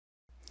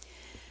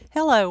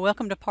Hello,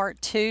 welcome to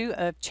part 2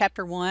 of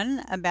chapter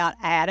 1 about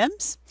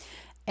atoms.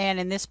 And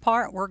in this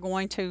part, we're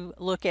going to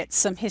look at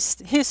some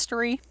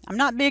history. I'm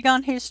not big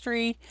on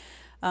history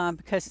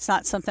because it's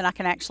not something I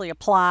can actually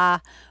apply,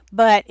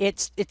 but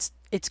it's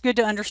good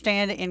to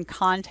understand in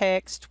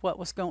context what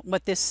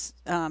these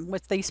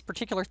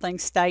particular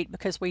things state,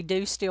 because we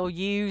do still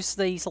use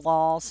these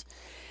laws.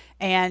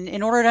 And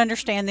in order to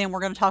understand them,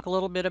 we're going to talk a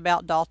little bit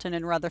about Dalton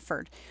and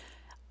Rutherford.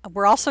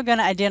 We're also going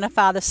to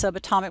identify the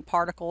subatomic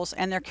particles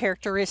and their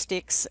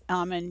characteristics,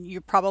 and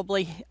you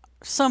probably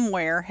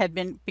somewhere have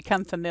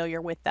become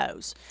familiar with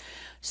those.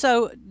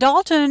 So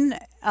Dalton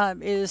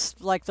is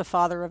like the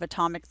father of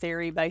atomic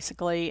theory,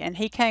 basically, and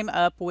he came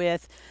up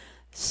with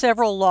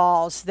several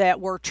laws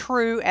that were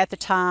true at the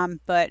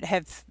time, but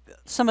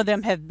some of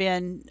them have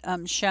been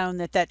shown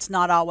that that's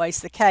not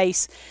always the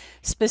case,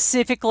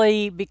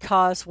 specifically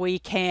because we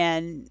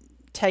can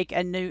take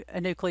a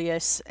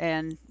nucleus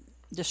and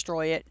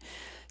destroy it.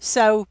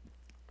 So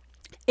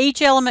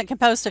each element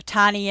composed of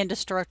tiny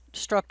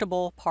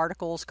indestructible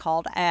particles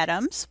called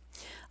atoms.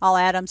 All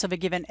atoms of a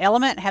given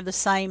element have the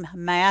same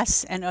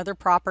mass and other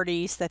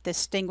properties that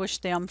distinguish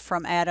them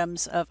from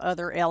atoms of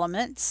other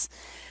elements.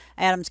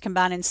 Atoms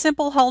combine in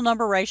simple whole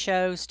number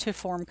ratios to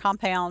form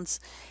compounds,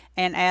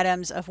 and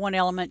atoms of one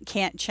element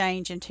can't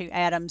change into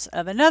atoms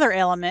of another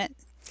element.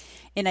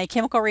 In a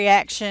chemical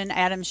reaction,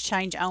 atoms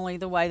change only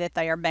the way that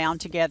they are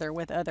bound together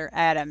with other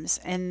atoms.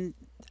 And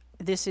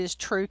this is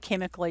true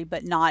chemically,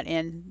 but not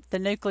in the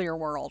nuclear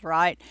world,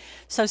 right?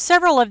 So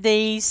several of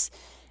these,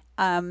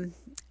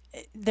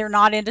 they're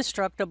not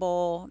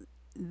indestructible.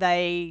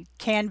 They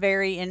can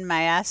vary in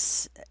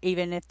mass,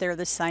 even if they're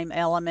the same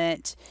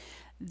element.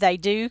 They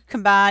do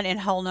combine in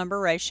whole number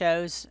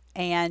ratios,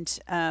 and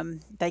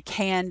they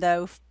can,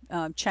 though,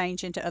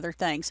 change into other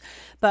things.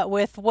 But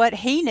with what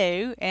he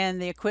knew and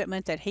the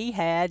equipment that he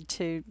had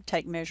to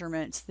take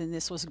measurements, then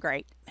this was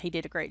great. He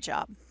did a great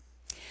job.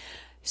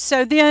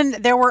 So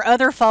then there were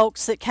other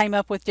folks that came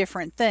up with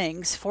different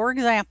things. For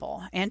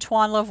example,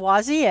 Antoine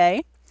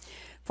Lavoisier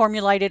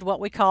formulated what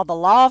we call the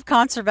law of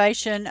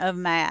conservation of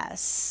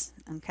mass.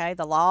 Okay,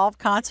 the law of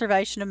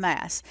conservation of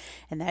mass.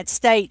 And that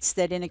states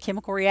that in a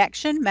chemical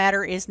reaction,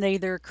 matter is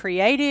neither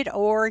created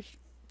or,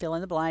 fill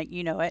in the blank,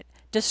 you know it,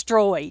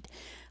 destroyed.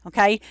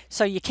 Okay,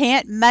 so you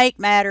can't make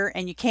matter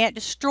and you can't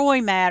destroy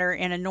matter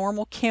in a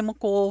normal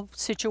chemical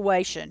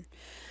situation.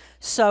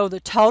 So the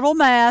total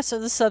mass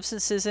of the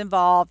substances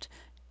involved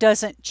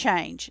doesn't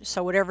change.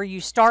 So whatever you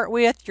start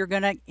with, you're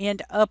going to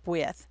end up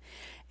with.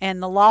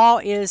 And the law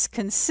is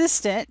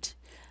consistent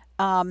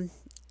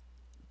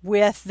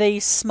with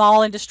these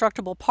small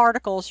indestructible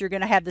particles. You're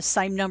going to have the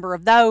same number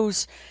of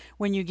those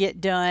when you get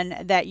done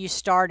that you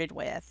started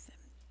with.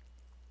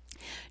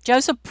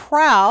 Joseph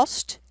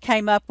Proust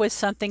came up with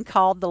something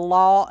called the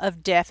law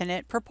of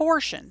definite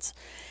proportions.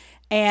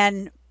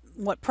 And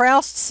what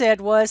Proust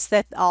said was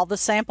that all the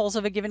samples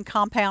of a given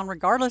compound,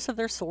 regardless of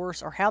their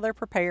source or how they're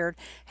prepared,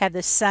 have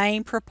the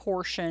same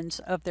proportions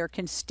of their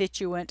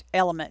constituent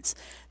elements.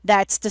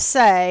 That's to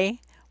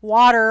say,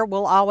 water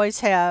will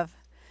always have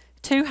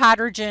 2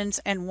 hydrogens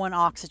and 1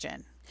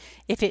 oxygen.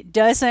 If it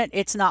doesn't,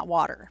 it's not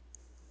water.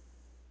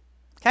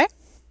 Okay?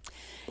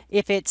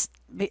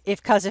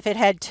 Because if it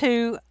had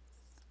 2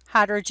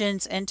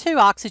 hydrogens and 2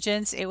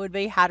 oxygens, it would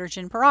be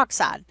hydrogen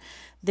peroxide.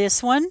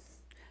 This one,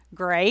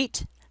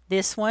 great.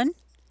 This one,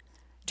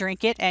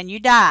 drink it and you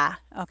die.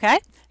 Okay?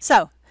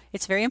 So,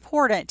 it's very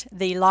important,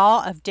 the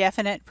law of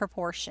definite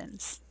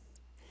proportions.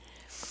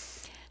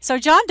 So,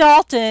 John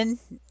Dalton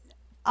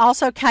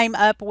also came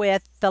up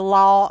with the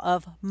law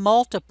of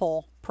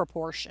multiple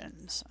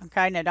proportions.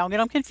 Okay? Now, don't get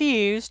them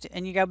confused,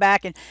 and you go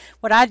back, and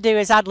what I'd do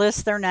is I'd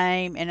list their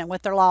name and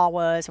what their law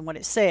was and what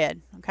it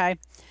said. Okay?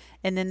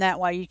 And then that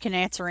way you can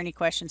answer any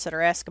questions that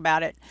are asked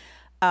about it.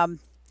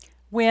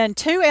 When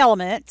 2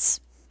 elements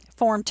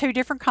form 2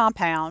 different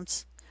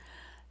compounds,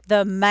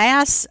 the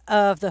mass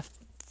of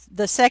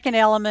the second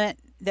element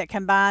that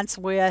combines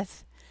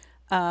with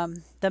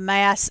the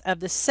mass of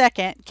the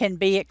second can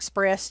be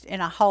expressed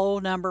in a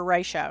whole number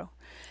ratio.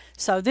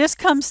 So this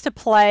comes to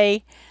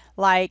play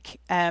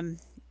like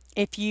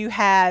if you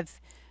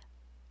have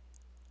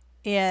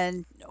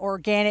in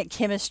organic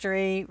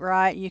chemistry,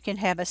 right, you can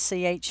have a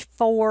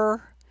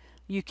CH4,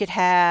 you could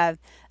have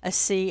a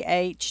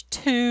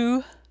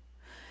CH2,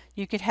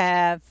 you could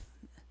have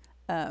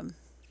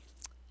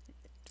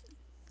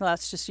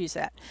let's just use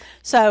that.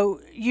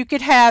 So you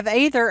could have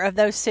either of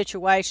those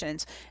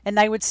situations, and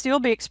they would still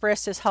be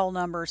expressed as whole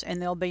numbers,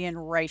 and they'll be in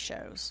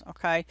ratios.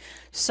 Okay,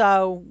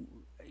 so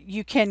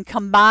you can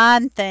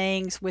combine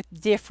things with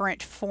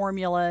different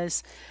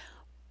formulas,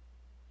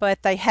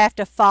 but they have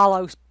to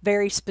follow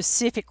very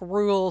specific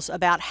rules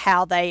about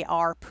how they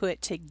are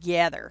put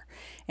together.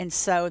 And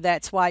so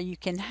that's why you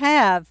can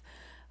have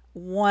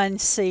 1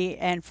 C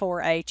and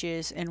 4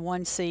 H's and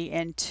 1 C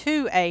and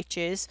 2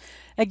 H's.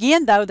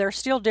 Again, though, they're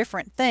still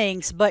different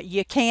things, but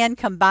you can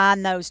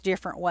combine those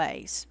different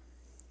ways.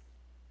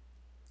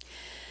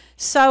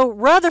 So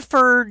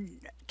Rutherford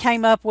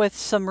came up with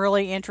some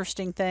really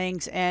interesting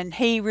things, and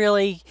he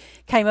really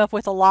came up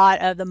with a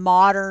lot of the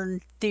modern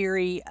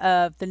theory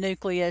of the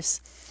nucleus.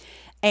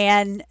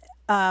 And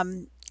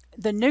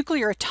the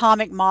nuclear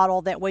atomic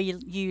model that we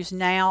use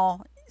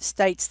now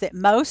states that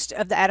most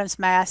of the atom's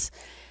mass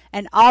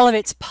and all of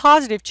its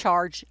positive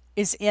charge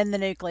is in the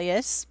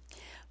nucleus.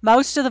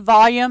 Most of the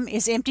volume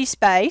is empty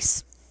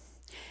space,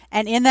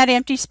 and in that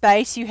empty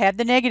space you have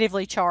the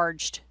negatively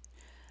charged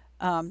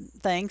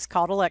things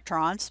called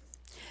electrons.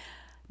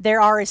 There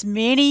are as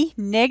many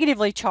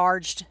negatively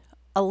charged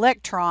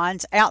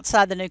electrons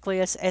outside the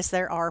nucleus as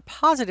there are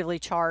positively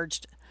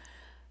charged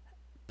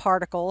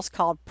particles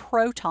called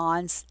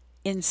protons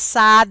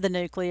inside the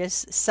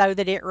nucleus, so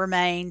that it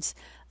remains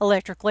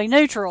electrically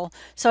neutral.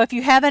 So if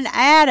you have an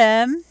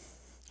atom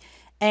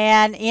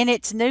and in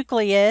its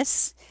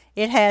nucleus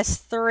it has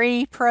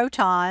 3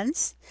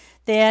 protons,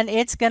 then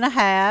it's going to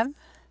have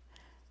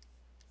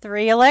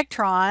 3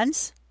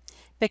 electrons,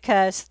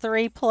 because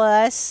 3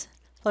 plus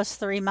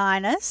 3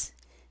 minus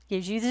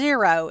gives you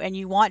 0, and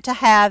you want to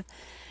have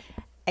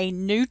a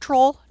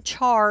neutral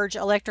charge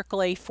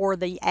electrically for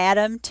the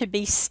atom to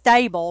be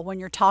stable when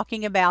you're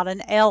talking about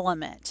an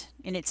element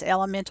in its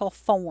elemental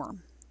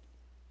form.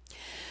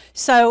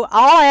 So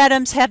all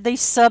atoms have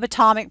these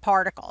subatomic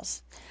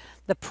particles.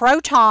 The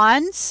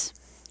protons,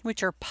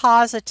 which are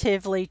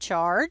positively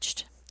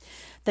charged,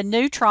 the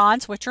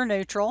neutrons, which are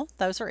neutral,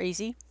 those are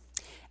easy,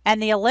 and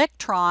the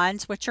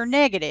electrons, which are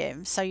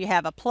negative. So you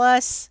have a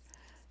plus,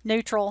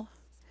 neutral,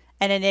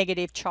 and a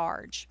negative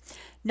charge.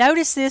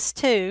 Notice this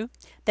too,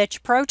 that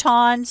your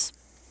protons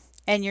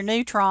and your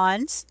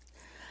neutrons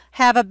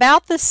have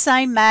about the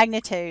same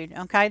magnitude.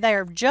 Okay, they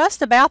are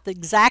just about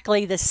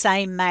exactly the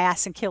same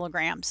mass in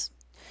kilograms.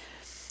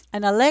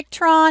 An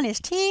electron is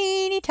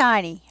teeny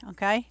tiny,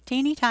 okay,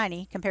 teeny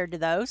tiny compared to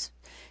those.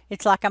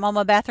 It's like I'm on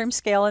my bathroom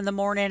scale in the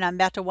morning, I'm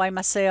about to weigh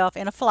myself,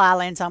 and a fly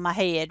lands on my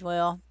head.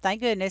 Well,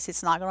 thank goodness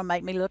it's not going to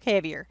make me look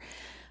heavier.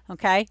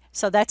 Okay,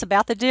 so that's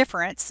about the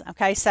difference.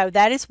 Okay, so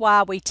that is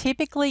why we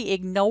typically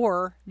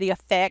ignore the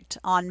effect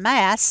on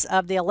mass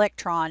of the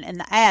electron in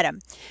the atom,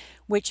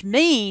 which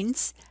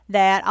means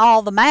that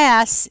all the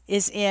mass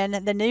is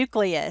in the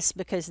nucleus,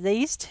 because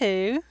these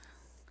two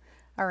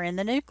are in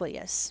the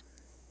nucleus.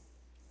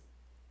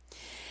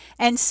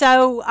 And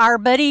so our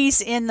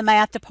buddies in the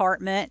math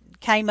department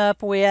came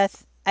up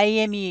with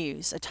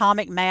AMUs,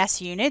 atomic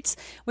mass units,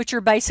 which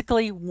are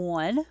basically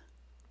 1.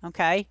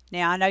 Okay,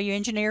 now I know you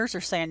engineers are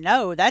saying,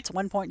 no, that's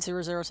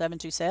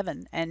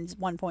 1.00727 and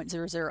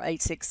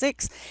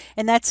 1.00866,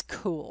 and that's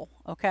cool,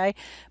 okay?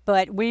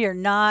 But we are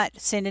not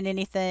sending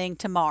anything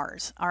to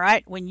Mars, all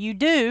right? When you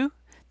do,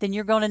 then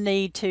you're going to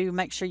need to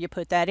make sure you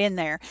put that in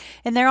there.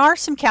 And there are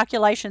some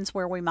calculations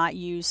where we might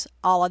use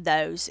all of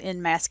those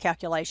in mass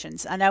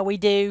calculations. I know we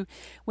do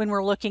when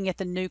we're looking at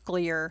the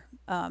nuclear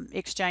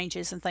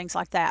exchanges and things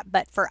like that.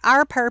 But for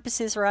our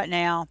purposes right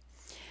now,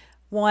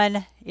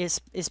 1 is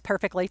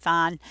perfectly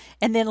fine.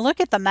 And then look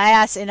at the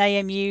mass in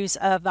AMUs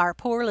of our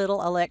poor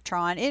little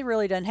electron. It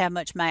really doesn't have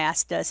much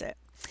mass, does it?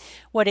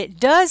 What it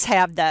does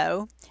have,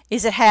 though,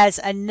 is it has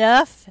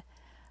enough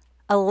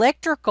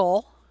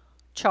electrical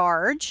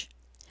charge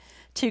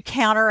to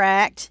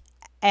counteract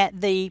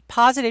at the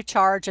positive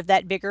charge of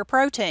that bigger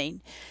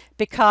protein,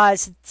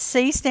 because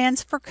C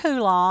stands for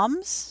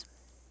coulombs,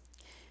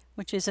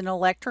 which is an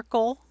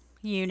electrical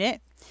unit.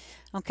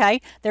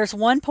 Okay, there's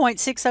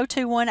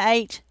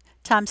 1.60218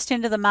 times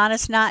 10 to the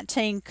minus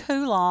 19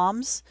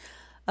 coulombs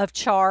of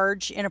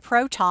charge in a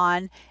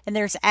proton, and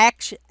there's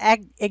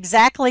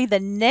exactly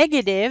the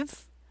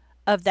negative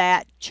of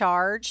that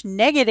charge,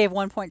 negative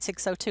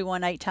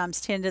 1.60218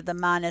 times 10 to the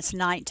minus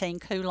 19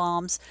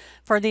 coulombs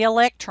for the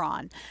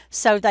electron.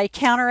 So they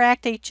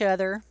counteract each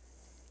other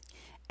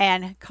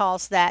and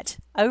cause that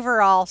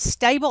overall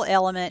stable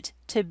element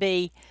to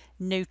be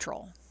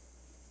neutral.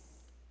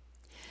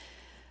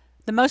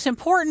 The most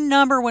important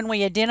number when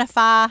we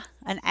identify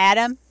an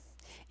atom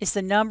is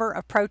the number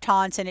of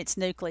protons in its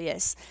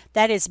nucleus.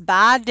 That is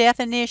by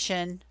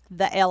definition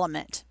the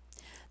element.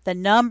 The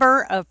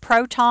number of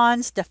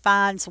protons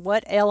defines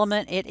what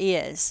element it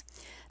is.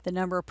 The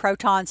number of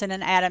protons in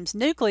an atom's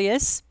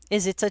nucleus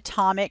is its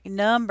atomic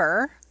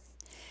number,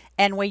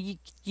 and we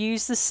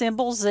use the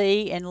symbol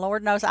Z, and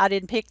Lord knows I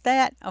didn't pick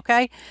that,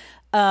 okay,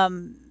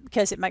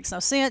 because it makes no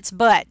sense,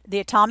 but the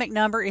atomic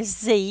number is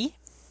Z.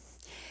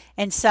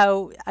 And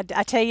so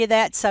I tell you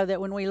that so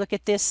that when we look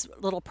at this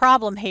little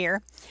problem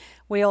here,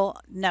 we'll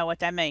know what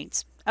that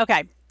means.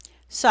 Okay,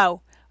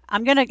 so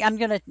I'm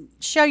gonna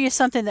show you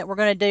something that we're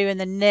going to do in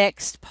the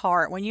next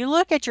part. When you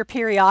look at your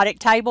periodic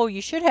table,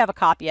 you should have a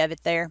copy of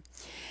it there.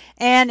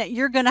 And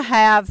you're going to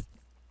have,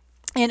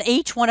 in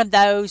each one of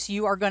those,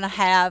 you are going to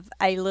have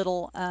a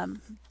little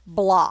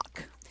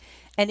block.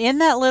 And in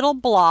that little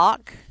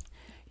block,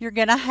 you're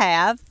going to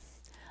have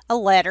a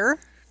letter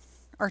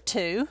or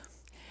 2.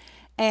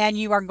 And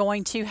you are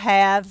going to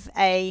have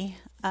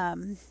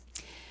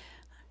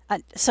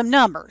some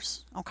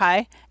numbers,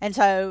 okay? And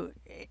so,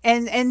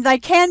 and they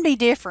can be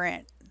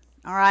different,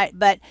 all right?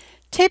 But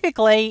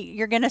typically,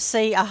 you're going to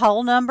see a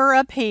whole number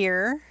up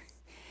here,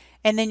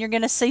 And then you're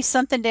going to see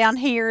something down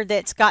here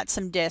that's got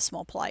some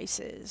decimal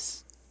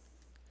places.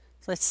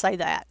 So let's say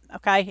that,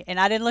 okay? And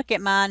I didn't look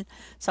at mine,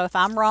 so if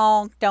I'm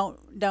wrong, don't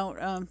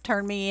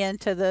turn me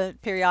into the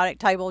periodic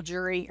table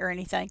jury or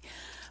anything.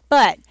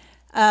 But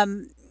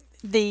because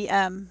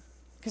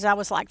I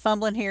was like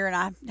fumbling here and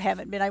I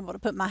haven't been able to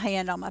put my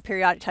hand on my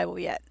periodic table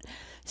yet.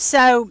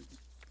 So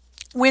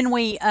when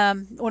we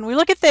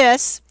look at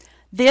this,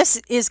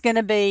 this is going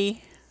to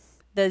be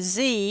the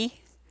Z,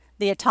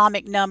 the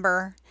atomic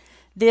number.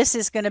 This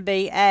is going to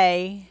be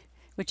A,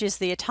 which is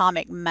the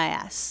atomic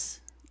mass.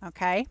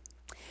 Okay.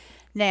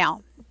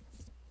 Now,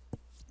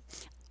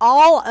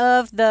 all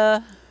of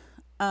the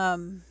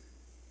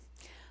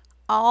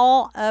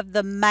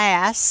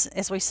mass,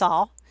 as we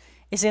saw,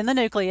 is in the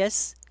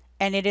nucleus,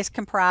 and it is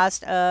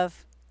comprised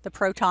of the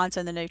protons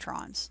and the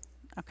neutrons.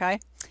 Okay,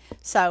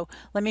 so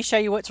let me show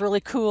you what's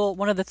really cool.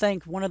 One of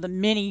the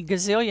many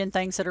gazillion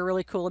things that are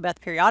really cool about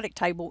the periodic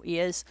table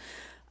is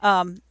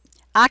I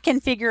can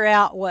figure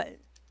out what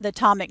the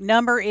atomic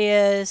number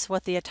is,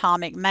 what the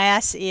atomic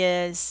mass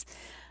is,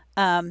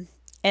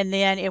 and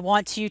then it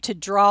wants you to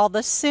draw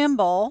the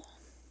symbol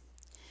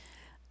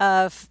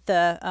of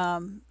the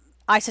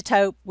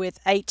isotope with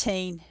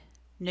 18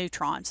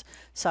 neutrons.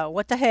 So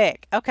what the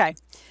heck? Okay,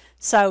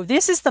 so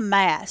this is the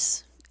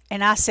mass.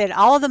 And I said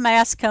all of the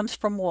mass comes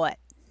from what?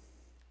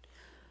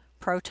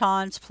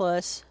 Protons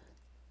plus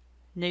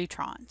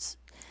neutrons.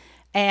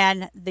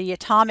 And the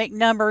atomic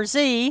number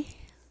Z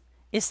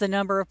is the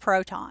number of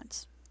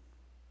protons.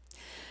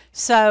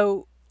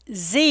 So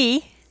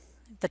Z,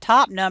 the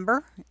top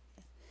number,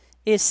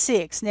 is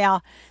 6.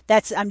 Now,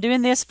 I'm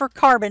doing this for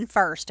carbon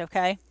first,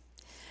 okay?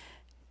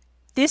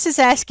 This is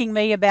asking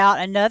me about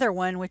another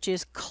one, which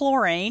is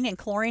chlorine, and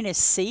chlorine is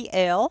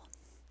Cl.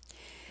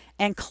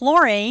 And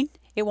chlorine,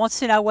 it wants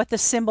to know what the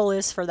symbol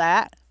is for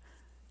that,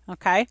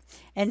 okay?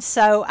 And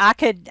so I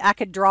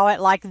could draw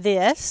it like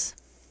this,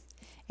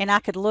 and I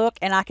could look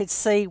and I could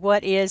see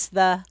what is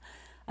the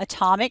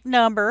atomic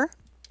number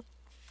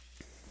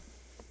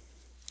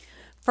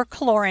for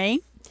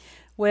chlorine.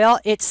 Well,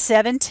 it's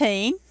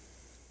 17.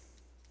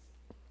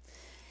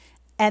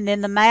 And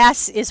then the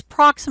mass is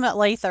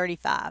approximately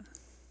 35,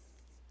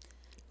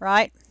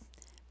 right?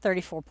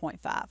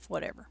 34.5,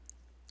 whatever.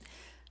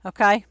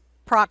 Okay,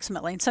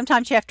 approximately. And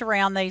sometimes you have to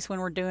round these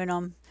when we're doing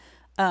them,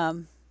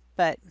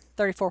 but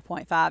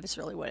 34.5 is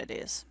really what it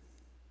is.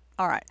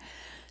 All right,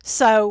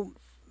 so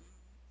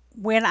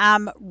when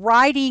I'm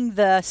writing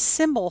the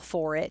symbol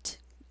for it,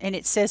 and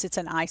it says it's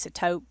an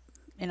isotope,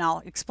 and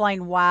I'll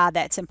explain why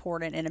that's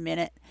important in a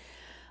minute.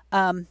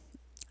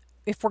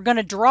 If we're going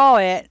to draw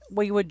it,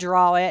 we would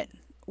draw it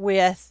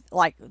with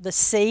like the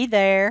C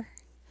there,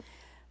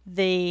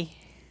 the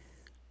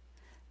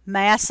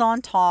mass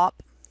on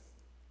top,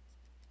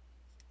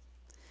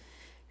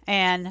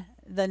 and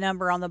the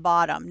number on the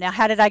bottom. Now,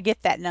 how did I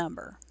get that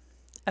number?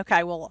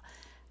 Okay, well,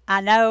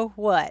 I know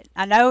what?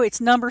 I know it's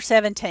number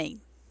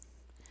 17,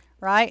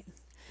 right?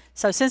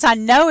 So since I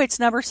know it's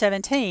number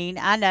 17,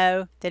 I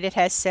know that it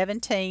has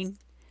 17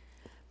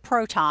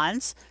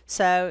 protons,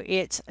 so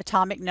its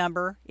atomic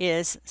number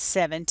is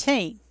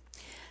 17.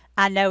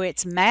 I know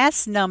its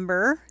mass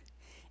number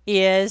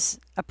is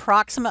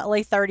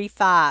approximately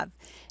 35.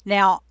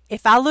 Now,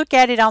 if I look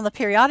at it on the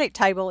periodic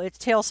table, it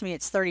tells me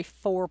it's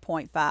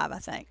 34.5, I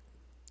think.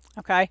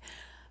 Okay,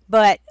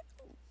 but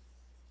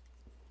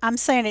I'm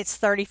saying it's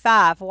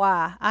 35.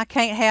 Why? I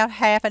can't have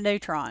half a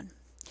neutron.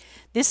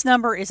 This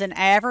number is an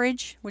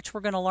average, which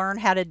we're going to learn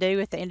how to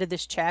do at the end of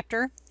this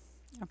chapter.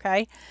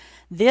 Okay,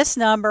 this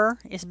number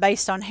is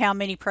based on how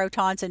many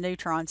protons and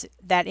neutrons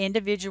that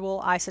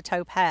individual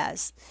isotope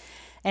has.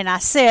 And I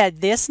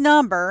said this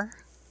number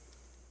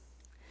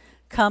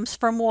comes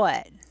from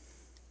what?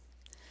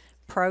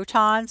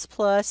 Protons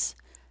plus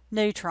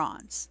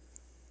neutrons.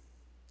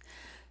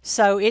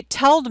 So it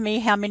told me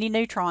how many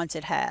neutrons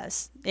it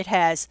has. It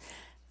has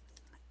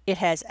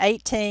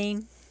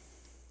 18.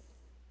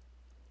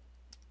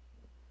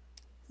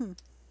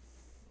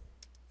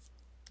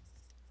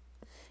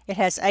 It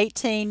has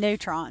 18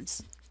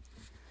 neutrons.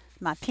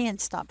 My pen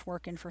stopped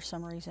working for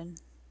some reason.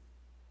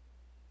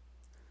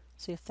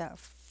 See if that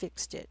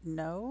fixed it.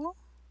 No.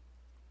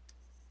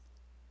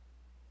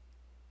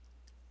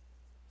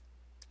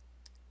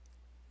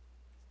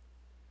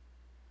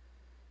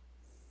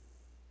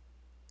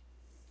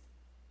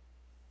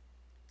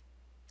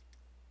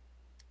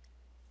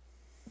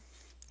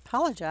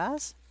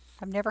 Apologize.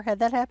 I've never had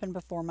that happen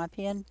before. My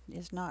pen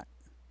is not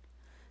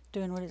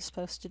doing what it's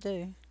supposed to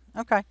do.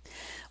 Okay.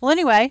 Well,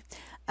 anyway,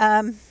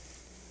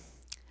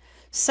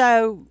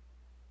 so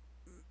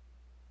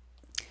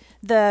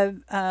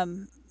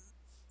I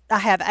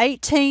have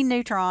 18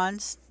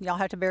 neutrons. Y'all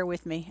have to bear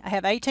with me. I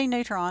have 18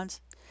 neutrons,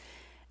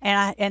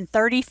 and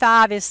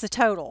 35 is the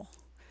total.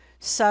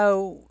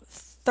 So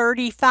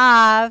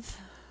 35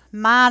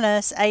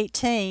 minus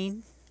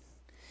 18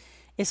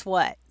 is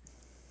what?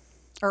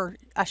 Or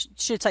I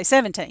should say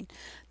 17.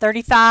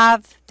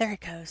 35, there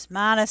it goes,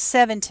 minus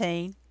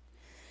 17,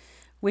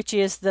 which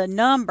is the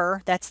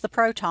number, that's the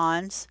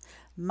protons,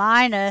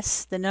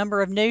 minus the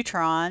number of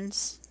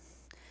neutrons,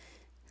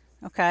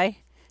 Okay,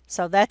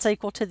 so that's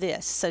equal to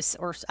this. So,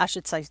 or I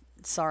should say,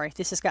 sorry,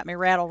 this has got me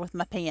rattled with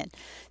my pen.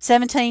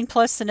 17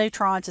 plus the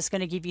neutrons is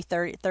going to give you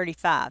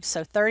 35.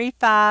 So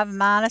 35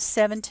 minus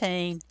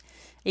 17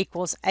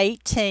 equals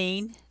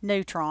 18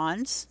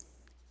 neutrons,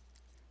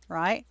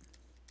 right?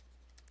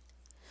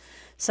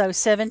 So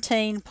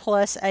 17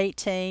 plus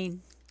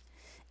 18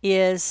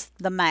 is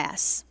the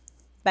mass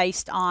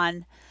based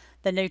on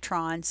the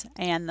neutrons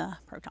and the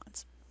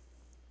protons.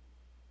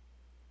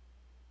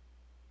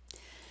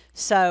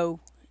 So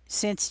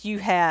since you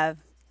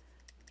have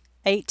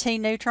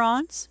 18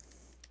 neutrons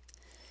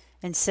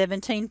and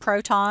 17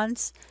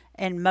 protons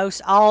and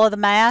most all of the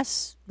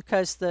mass,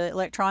 because the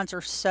electrons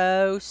are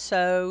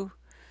so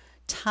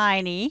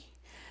tiny,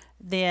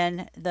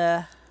 then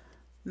the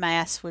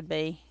mass would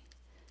be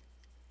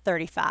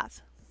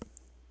 35.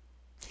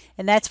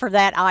 And that's for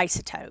that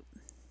isotope.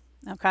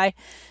 Okay,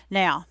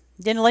 now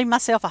didn't leave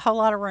myself a whole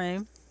lot of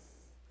room,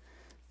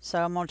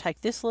 so I'm going to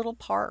take this little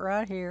part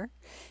right here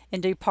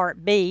and do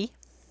part B.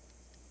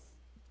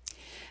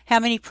 How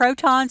many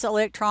protons,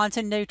 electrons,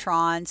 and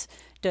neutrons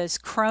does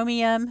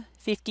chromium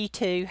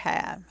 52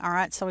 have? All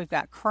right, so we've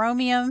got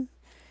chromium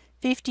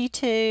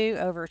 52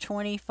 over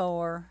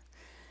 24.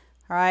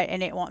 All right,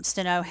 and it wants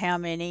to know how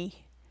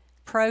many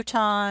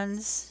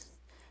protons,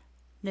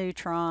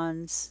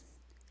 neutrons,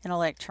 and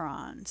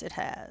electrons it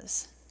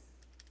has.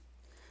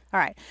 All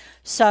right,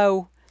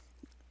 so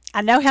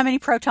I know how many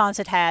protons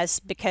it has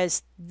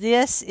because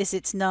this is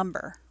its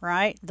number,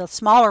 right? The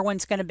smaller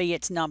one's going to be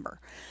its number.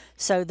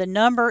 So the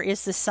number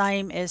is the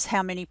same as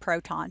how many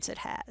protons it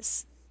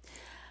has.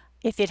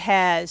 If it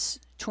has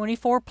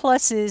 24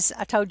 pluses,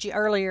 I told you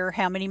earlier,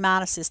 how many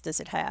minuses does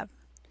it have?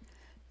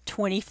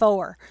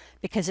 24,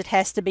 because it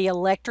has to be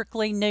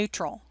electrically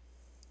neutral.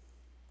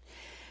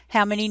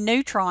 How many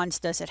neutrons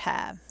does it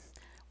have?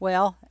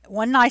 Well,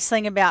 one nice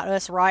thing about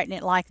us writing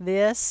it like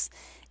this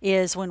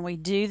is when we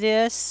do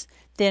this,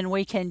 then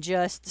we can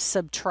just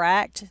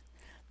subtract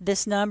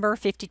this number,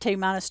 52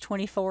 minus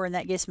 24, and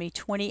that gives me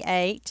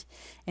 28.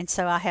 And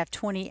so I have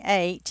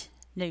 28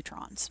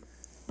 neutrons.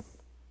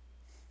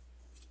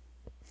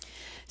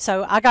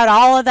 So I got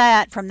all of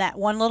that from that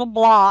one little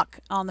block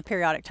on the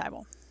periodic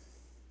table.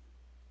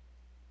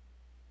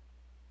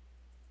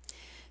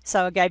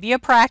 So I gave you a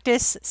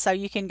practice so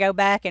you can go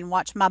back and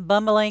watch my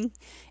bumbling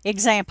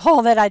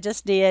example that I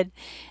just did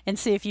and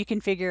see if you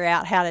can figure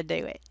out how to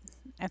do it.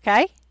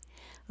 Okay?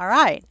 All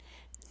right.